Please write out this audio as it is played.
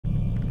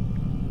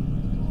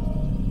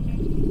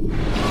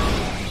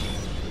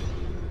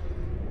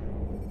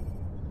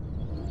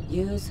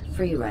Use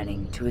free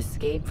running to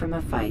escape from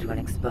a fight when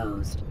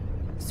exposed.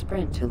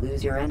 Sprint to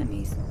lose your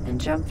enemies,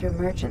 and jump through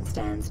merchant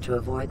stands to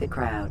avoid the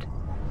crowd.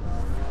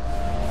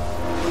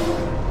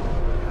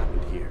 What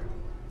happened here?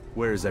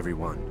 Where is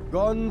everyone?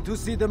 Gone to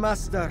see the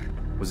Master.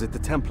 Was it the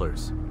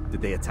Templars?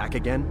 Did they attack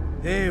again?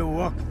 They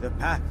walk the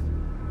path.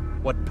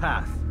 What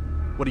path?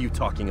 What are you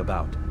talking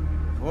about?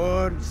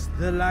 Towards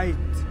the light.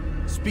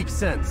 Speak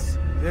sense.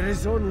 There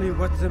is only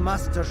what the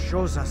Master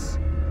shows us.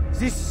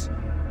 This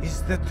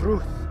is the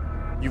truth.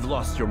 You've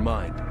lost your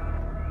mind.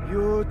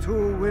 You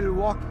too will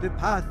walk the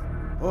path,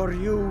 or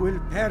you will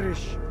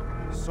perish.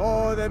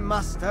 So the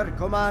Master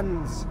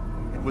commands.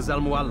 It was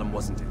Mualim,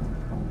 wasn't it?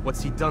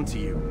 What's he done to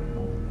you?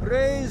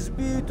 Praise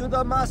be to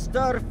the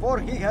Master, for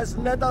he has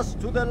led us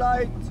to the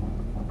light.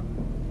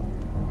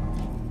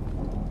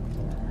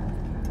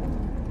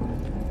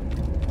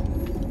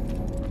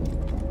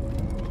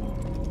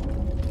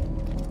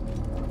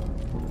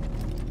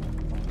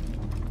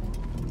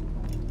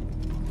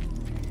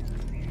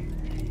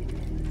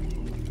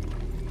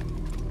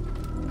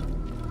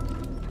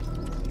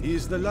 He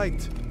is the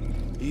light.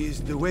 He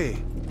is the way.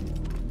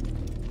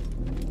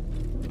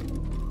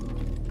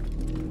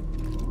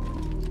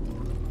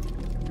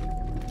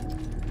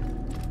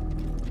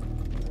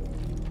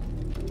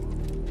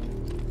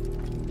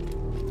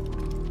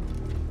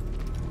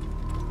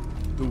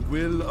 The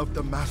will of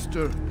the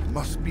Master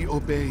must be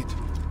obeyed.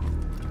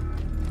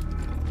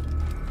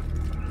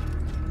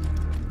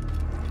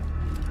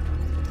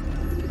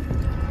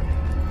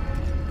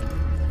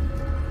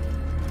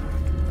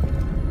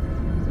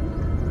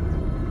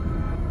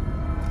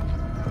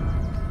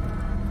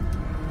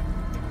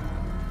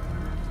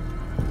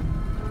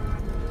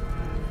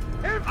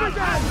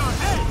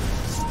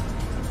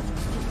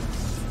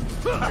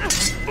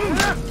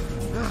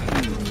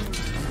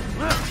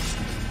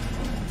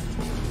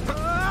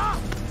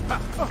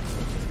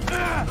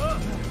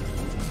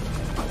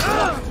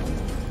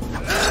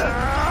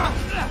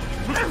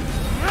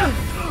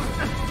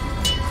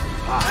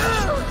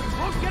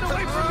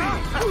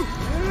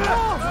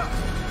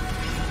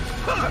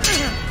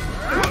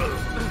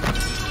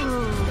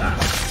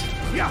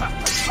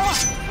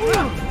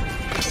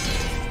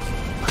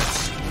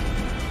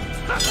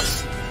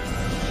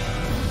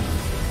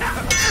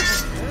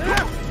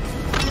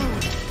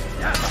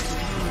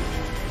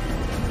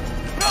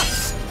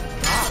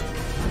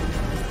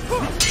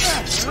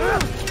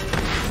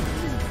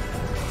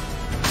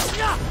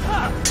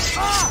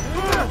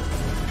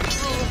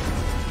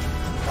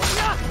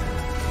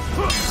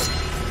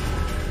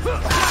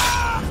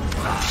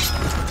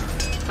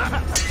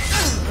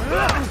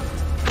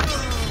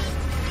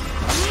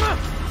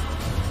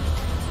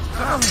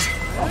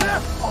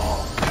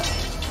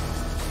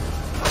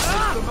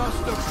 The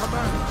Master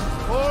commands.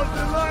 For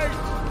the light!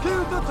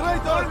 Kill the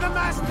traitor! For the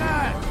Master!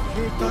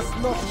 He does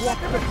not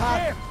walk the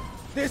path.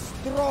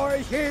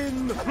 Destroy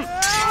him!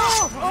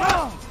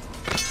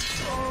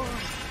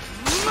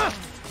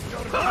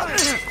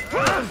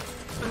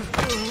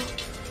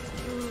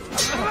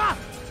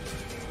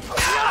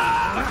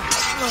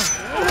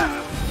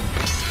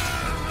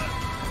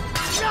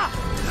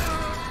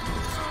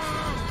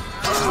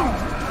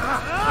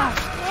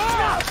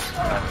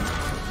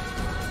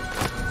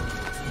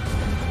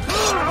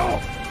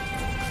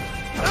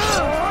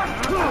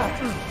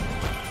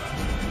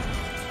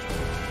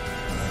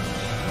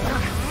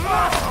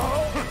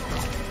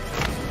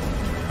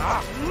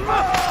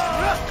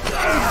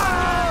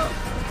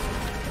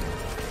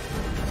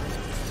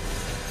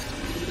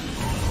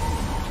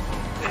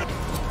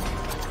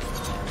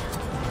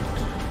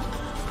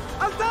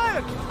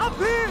 Altair! Up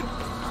here!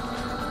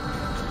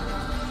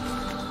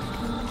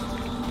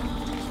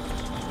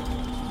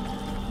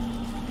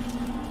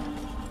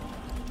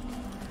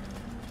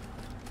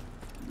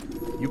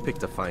 You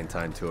picked a fine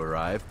time to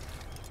arrive.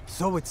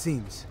 So it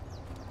seems.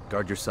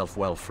 Guard yourself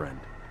well, friend.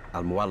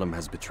 Mualim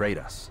has betrayed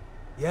us.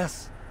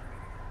 Yes.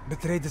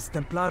 Betrayed his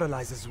Templar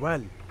allies as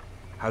well.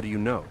 How do you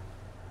know?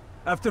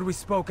 After we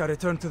spoke, I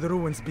returned to the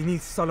ruins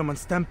beneath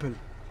Solomon's temple.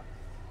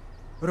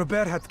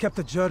 Robert had kept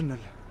a journal,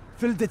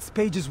 filled its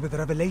pages with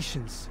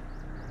revelations.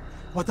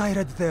 What I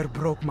read there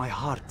broke my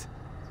heart.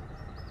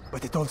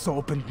 But it also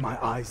opened my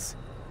eyes.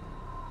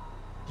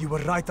 You were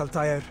right,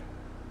 Altair.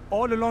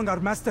 All along our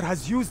master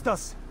has used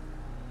us.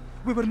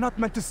 We were not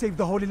meant to save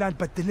the Holy Land,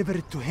 but deliver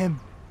it to him.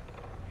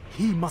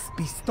 He must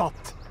be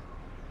stopped.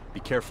 Be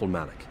careful,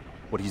 Malik.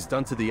 What he's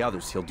done to the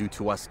others, he'll do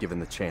to us given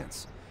the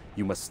chance.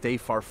 You must stay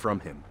far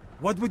from him.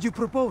 What would you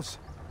propose?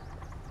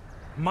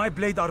 My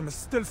blade arm is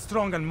still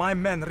strong and my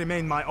men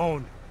remain my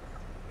own.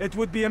 It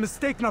would be a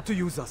mistake not to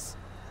use us.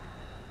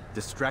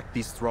 Distract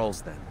these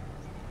thralls then.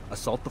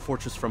 Assault the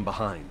fortress from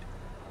behind.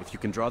 If you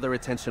can draw their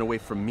attention away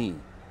from me,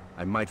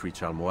 I might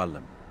reach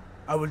Mualim.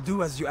 I will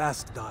do as you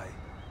ask, Dai.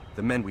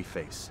 The men we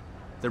face,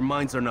 their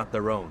minds are not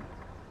their own.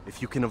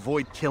 If you can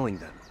avoid killing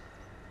them.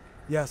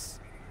 Yes.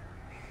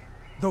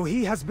 Though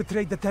he has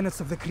betrayed the tenets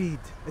of the Creed,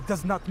 it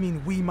does not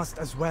mean we must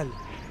as well.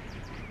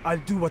 I'll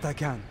do what I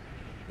can.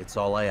 It's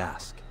all I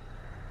ask.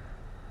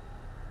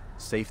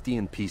 Safety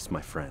and peace, my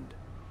friend.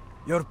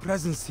 Your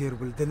presence here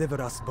will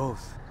deliver us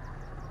both.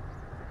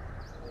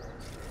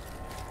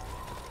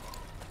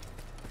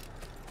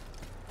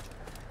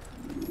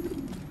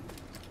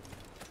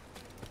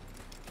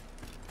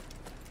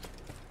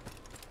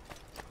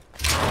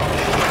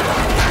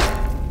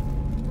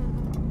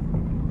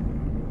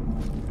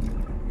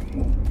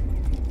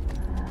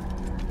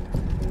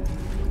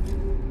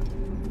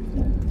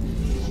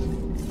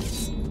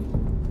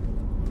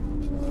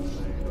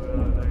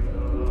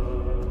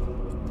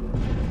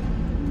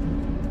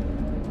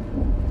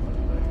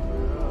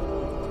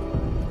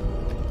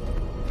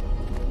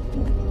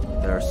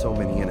 So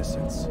many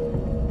innocents.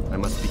 I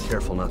must be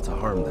careful not to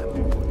harm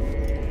them.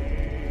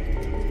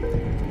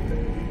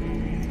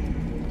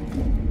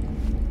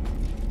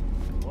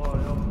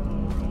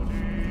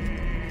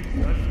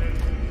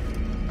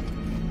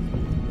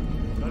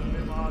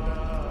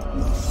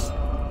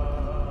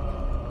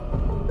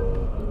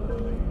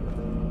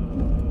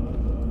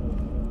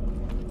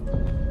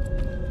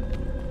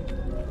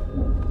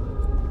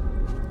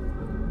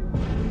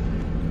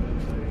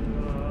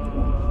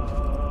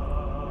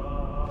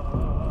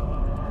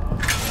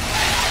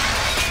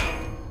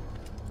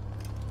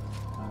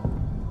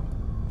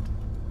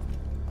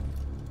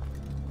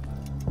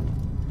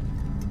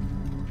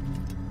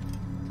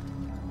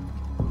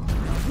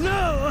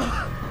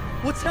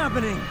 What's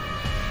happening?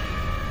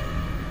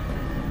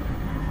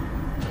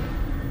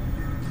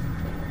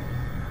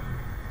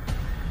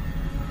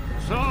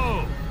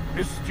 So,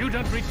 the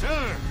student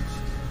returns.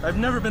 I've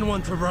never been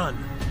one to run.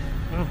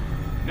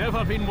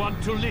 Never been one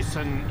to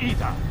listen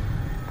either.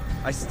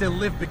 I still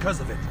live because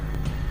of it.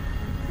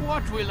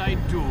 What will I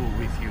do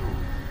with you?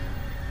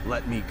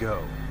 Let me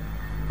go.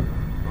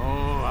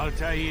 Oh,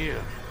 Altair.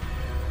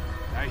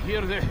 I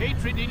hear the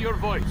hatred in your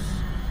voice.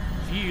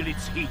 Feel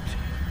its heat.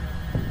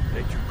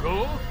 Let you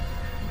go?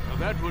 Well,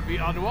 that would be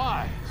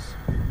unwise.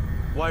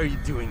 Why are you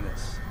doing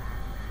this?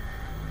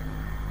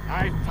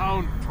 I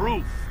found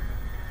proof.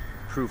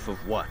 Proof of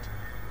what?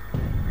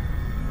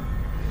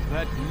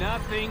 That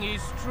nothing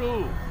is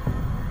true.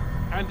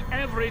 And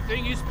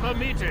everything is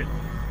permitted.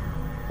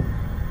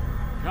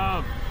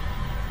 Come.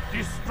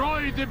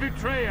 Destroy the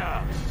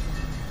betrayer.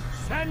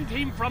 Send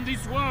him from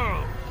this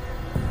world.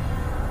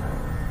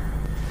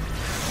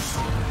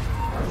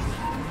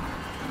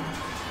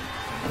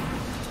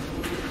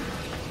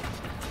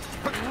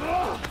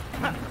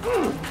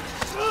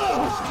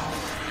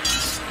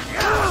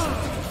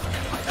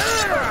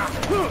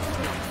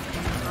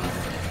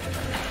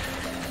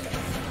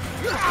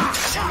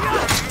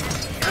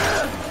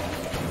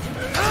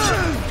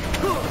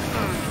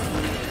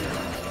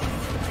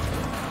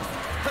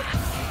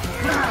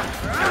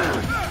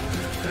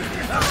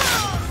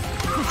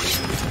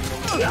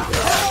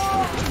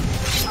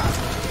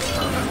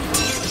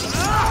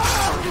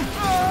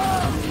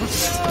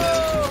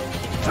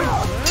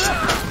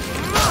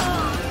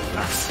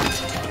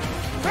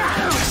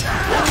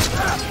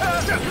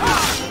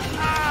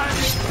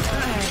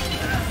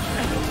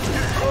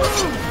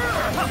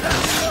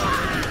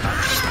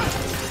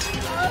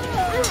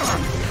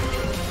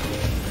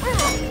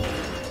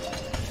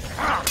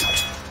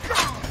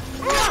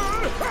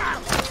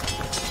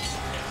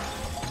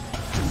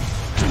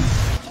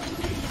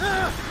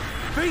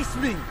 Face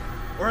me!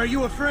 Or are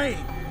you afraid?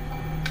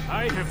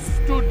 I have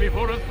stood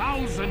before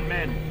 1,000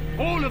 men,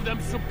 all of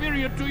them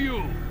superior to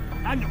you,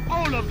 and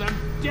all of them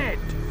dead,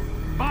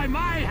 by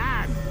my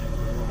hand.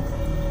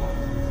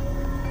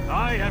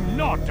 I am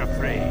not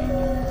afraid.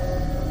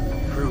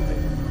 Prove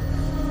it.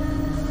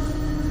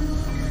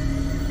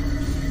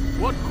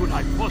 What could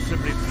I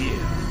possibly fear?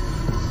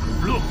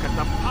 Look at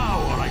the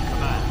power I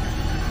command.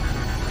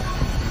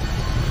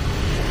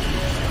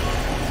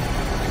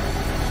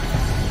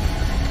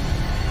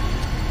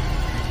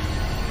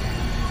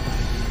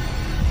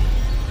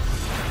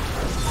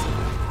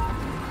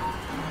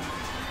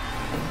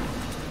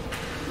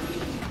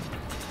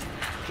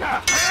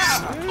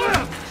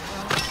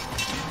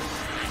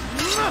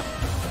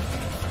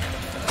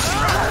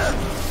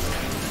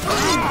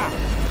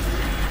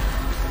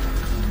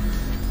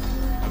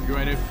 Have you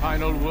any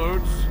final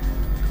words?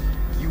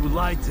 You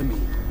lied to me.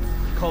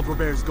 Called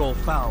Robert's goal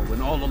foul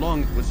when all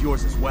along it was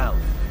yours as well.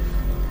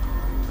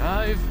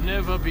 I've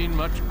never been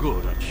much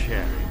good at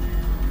sharing.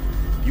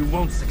 You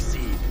won't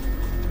succeed.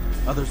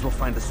 Others will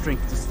find the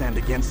strength to stand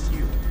against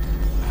you.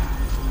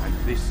 And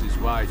this is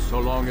why, so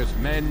long as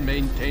men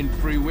maintain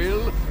free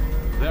will,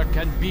 there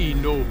can be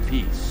no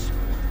peace.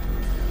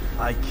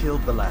 I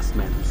killed the last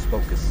man who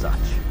spoke as such.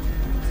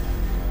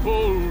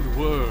 Bold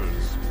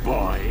words,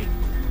 boy.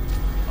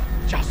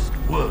 But just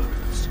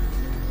words.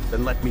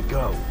 Then let me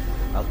go.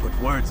 I'll put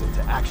words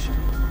into action.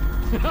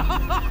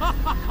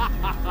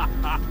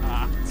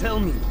 Tell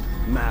me,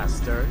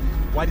 Master,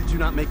 why did you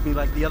not make me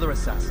like the other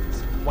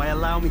assassins? Why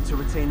allow me to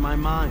retain my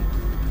mind?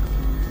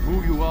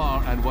 Who you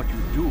are and what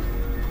you do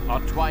are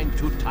twined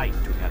too tight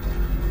together.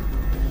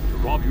 To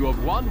rob you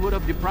of one would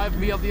have deprived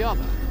me of the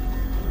other.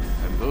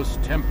 And those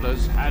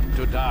Templars had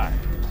to die.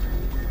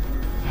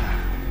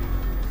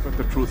 But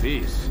the truth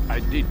is, I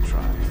did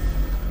try.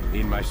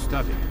 In my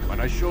study, when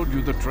I showed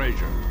you the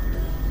treasure.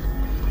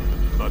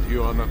 But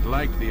you are not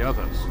like the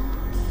others.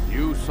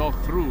 You saw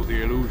through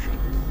the illusion.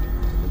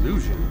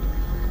 Illusion?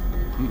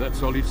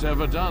 That's all it's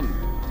ever done.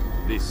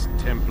 This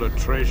Templar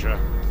treasure,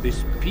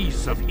 this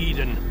piece of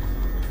Eden,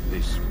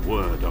 this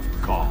word of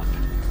God.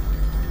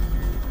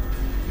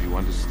 Do you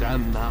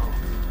understand now?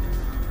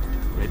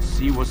 Red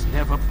Sea was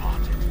never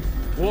parted.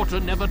 Water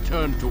never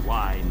turned to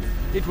wine.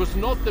 It was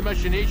not the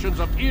machinations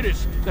of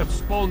Iris that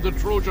spawned the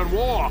Trojan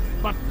War,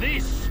 but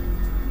this!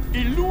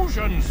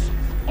 Illusions!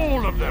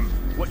 All of them!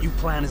 What you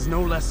plan is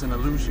no less an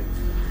illusion.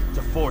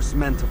 To force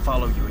men to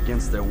follow you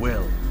against their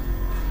will.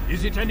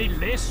 Is it any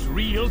less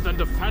real than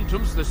the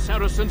phantoms the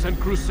Saracens and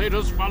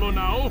Crusaders follow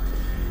now?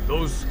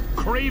 Those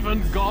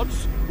craven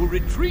gods who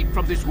retreat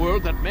from this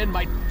world that men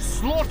might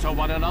slaughter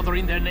one another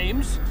in their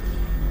names?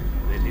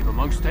 They live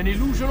amongst an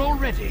illusion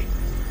already.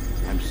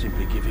 I'm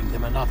simply giving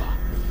them another.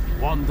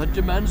 One that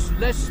demands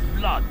less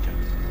blood.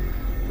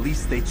 At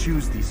least they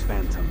choose these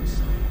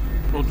phantoms.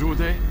 Or do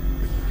they?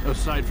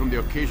 Aside from the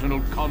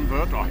occasional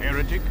convert or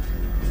heretic?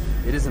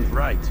 It isn't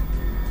right.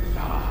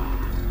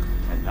 Ah,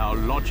 and now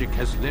logic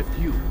has left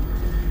you.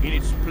 In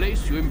its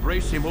place, you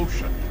embrace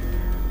emotion.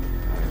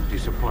 I am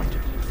disappointed.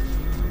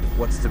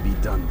 What's to be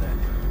done then?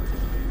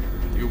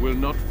 You will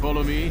not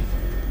follow me,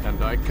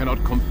 and I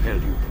cannot compel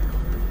you.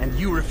 And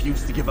you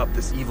refuse to give up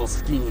this evil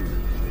scheme.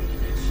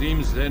 It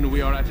seems then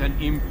we are at an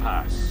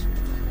impasse.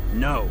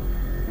 No,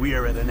 we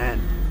are at an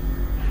end.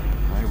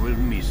 I will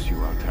miss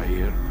you,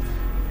 Altair.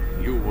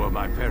 You were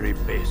my very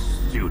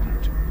best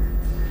student.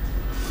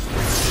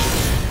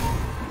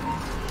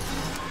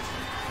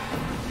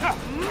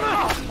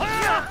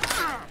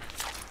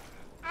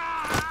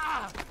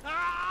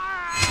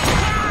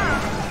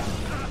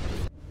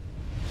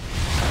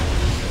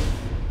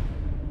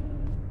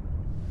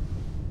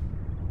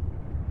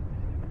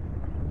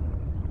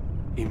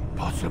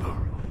 Impossible.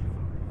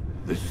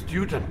 The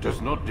student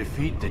does not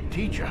defeat the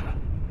teacher.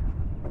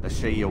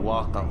 الشيء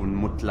واقع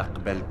مطلق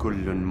بل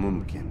كل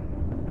ممكن.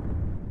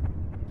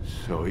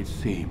 So it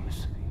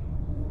seems.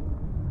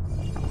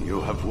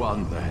 You have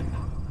won then.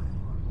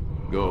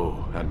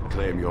 Go and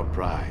claim your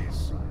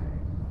prize.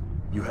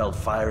 You held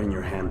fire in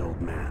your hand,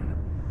 old man.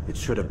 It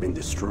should have been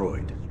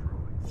destroyed.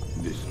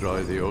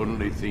 Destroy the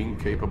only thing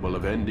capable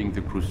of ending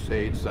the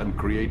Crusades and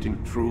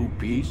creating true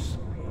peace?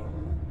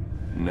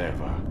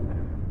 Never.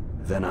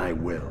 Then I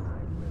will.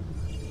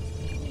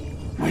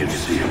 We'll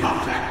see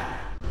about that.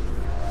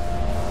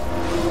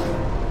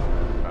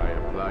 I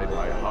applied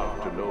my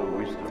heart to know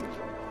wisdom,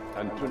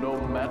 and to know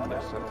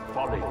madness and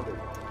folly.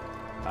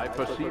 I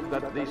perceived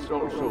that this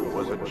also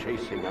was a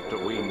chasing after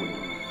wind,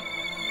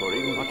 for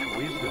in much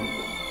wisdom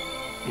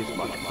is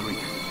much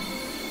grief.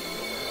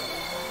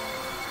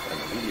 And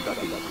he that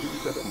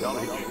increaseth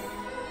knowledge,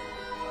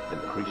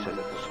 increaseth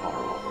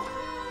sorrow.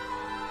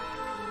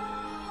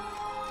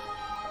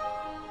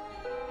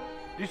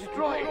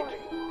 Destroy it!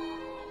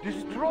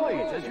 Destroy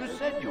it, as you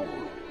said you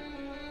would.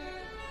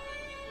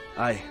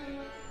 I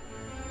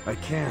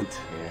can't.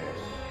 Yes,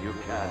 you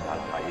can,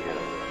 Altair.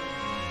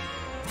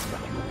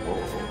 But you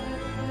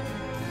won't.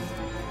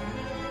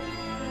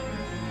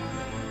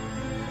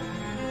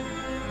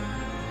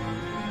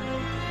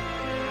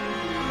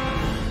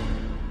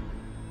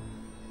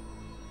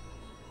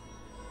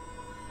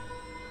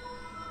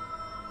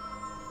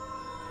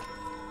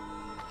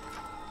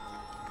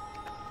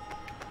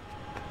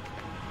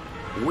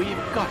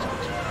 We've got it.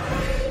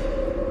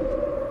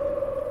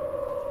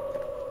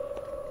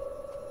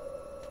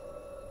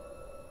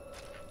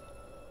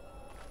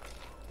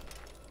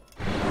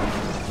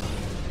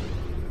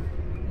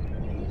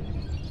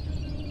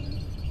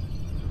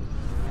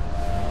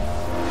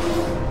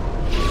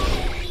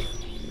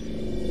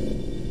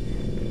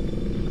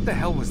 What the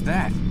hell was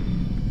that?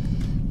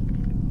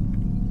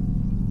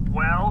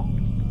 Well?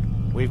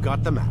 We've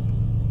got the map.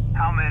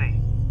 How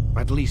many?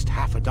 At least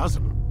half a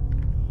dozen.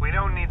 We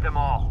don't need them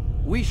all.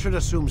 We should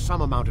assume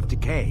some amount of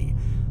decay.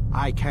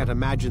 I can't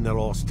imagine they'll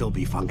all still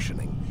be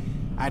functioning.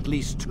 At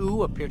least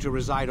 2 appear to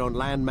reside on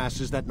land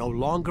masses that no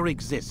longer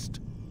exist.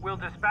 We'll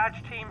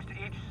dispatch teams to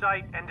each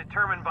site and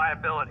determine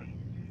viability.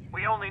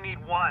 We only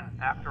need 1,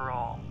 after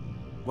all.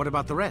 What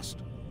about the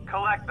rest?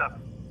 Collect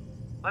them.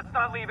 Let's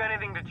not leave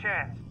anything to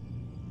chance.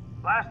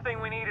 Last thing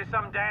we need is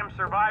some damn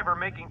survivor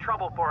making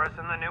trouble for us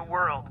in the new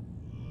world.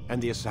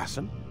 And the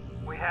assassin?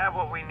 We have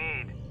what we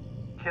need.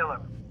 Kill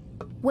him.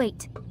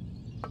 Wait.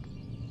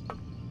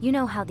 You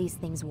know how these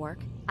things work.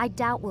 I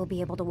doubt we'll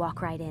be able to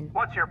walk right in.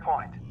 What's your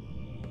point?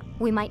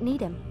 We might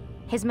need him.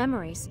 His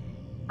memories.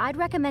 I'd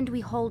recommend we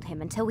hold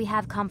him until we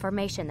have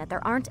confirmation that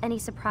there aren't any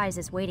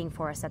surprises waiting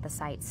for us at the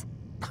sites.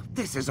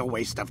 This is a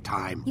waste of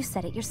time. You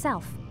said it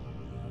yourself.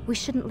 We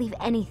shouldn't leave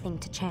anything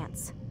to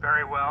chance.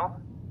 Very well.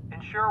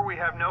 Ensure we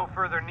have no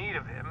further need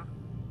of him,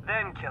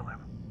 then kill him.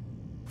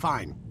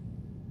 Fine.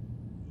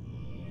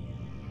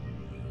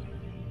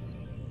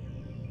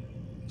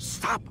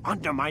 Stop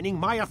undermining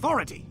my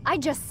authority! I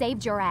just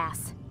saved your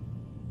ass.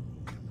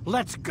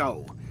 Let's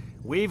go.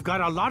 We've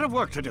got a lot of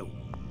work to do.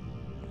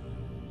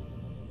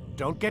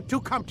 Don't get too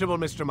comfortable,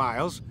 Mr.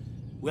 Miles.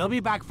 We'll be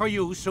back for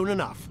you soon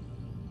enough.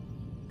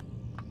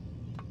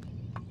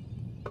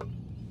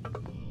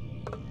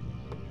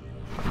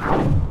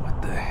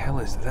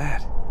 is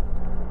that?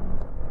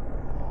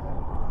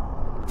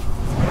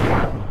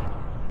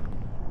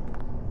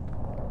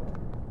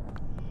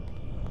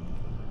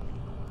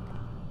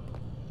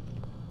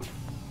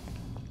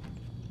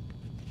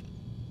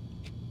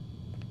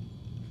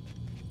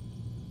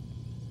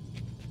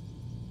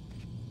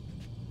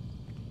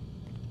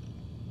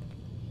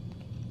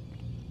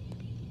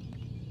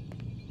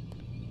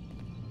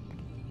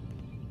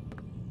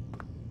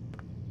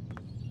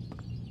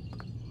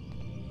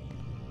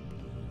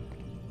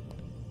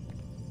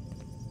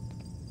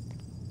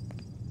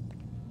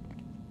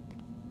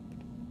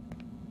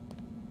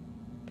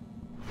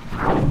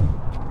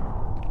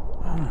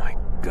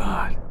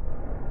 God.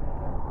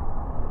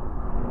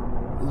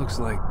 It looks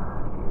like...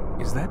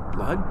 Is that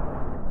blood?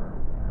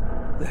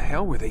 The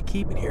hell were they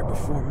keeping here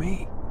before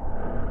me?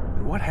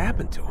 And what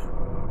happened to him?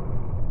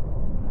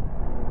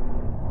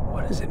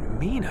 What does it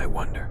mean, I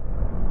wonder?